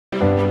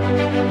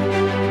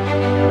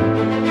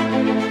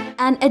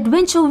An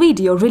adventure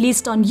video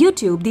released on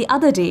YouTube the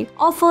other day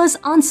offers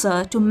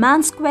answer to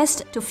man's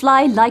quest to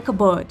fly like a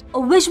bird.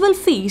 A visual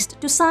feast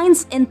to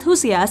science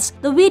enthusiasts,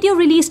 the video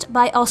released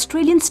by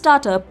Australian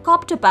startup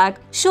CopterPack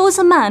shows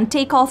a man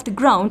take off the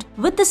ground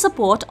with the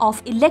support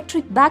of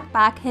electric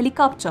backpack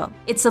helicopter.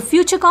 It's a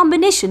future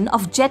combination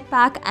of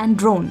jetpack and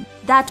drone.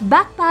 That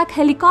backpack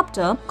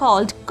helicopter,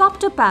 called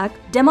CopterPack,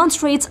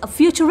 demonstrates a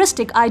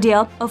futuristic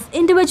idea of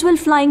individual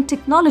flying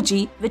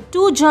technology with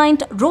two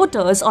giant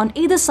rotors on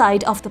either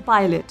side of the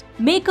pilot.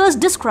 Makers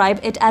describe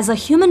it as a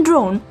human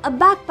drone, a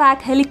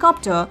backpack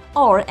helicopter,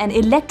 or an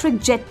electric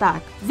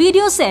jetpack.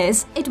 Video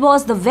says it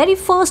was the very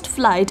first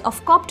flight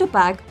of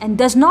CopterPack and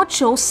does not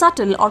show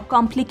subtle or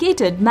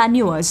complicated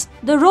maneuvers.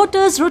 The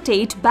rotors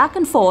rotate back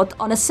and forth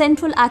on a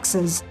central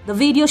axis. The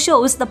video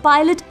shows the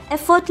pilot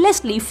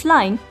effortlessly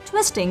flying,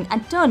 twisting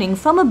and turning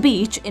from a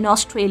beach in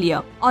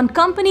Australia. On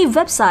company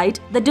website,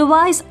 the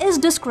device is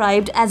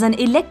described as an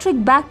electric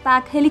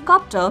backpack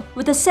helicopter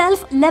with a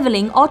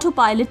self-leveling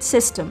autopilot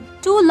system.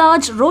 Two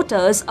large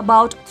rotors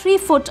about 3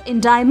 feet in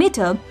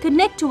diameter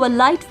connect to a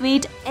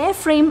lightweight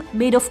airframe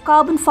made of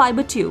carbon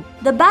fiber tube.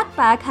 The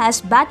backpack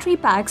has battery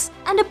packs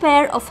and a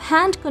pair of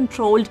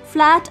hand-controlled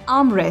flat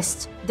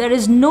armrests. There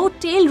is no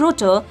tail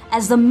rotor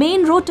as the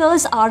main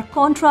rotors are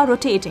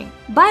contra-rotating.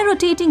 By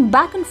rotating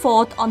back and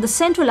forth on the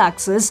central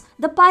axis,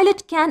 the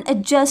pilot can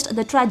adjust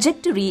the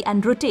trajectory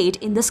and rotate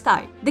in the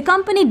sky. The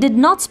company did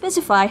not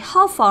specify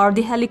how far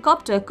the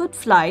helicopter could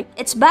fly,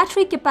 its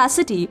battery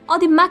capacity, or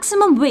the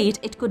maximum weight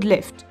it could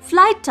lift.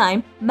 Flight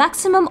time,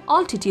 maximum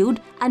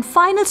altitude, and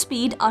final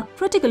speed are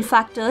critical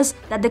factors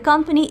that the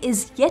company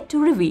is yet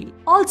to reveal.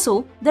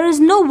 Also, there is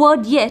no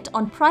word yet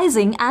on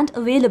pricing and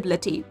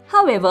availability.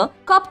 However,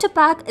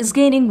 CopterPack is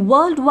gaining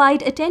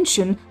worldwide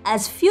attention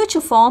as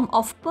future form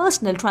of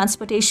personal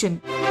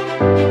transportation.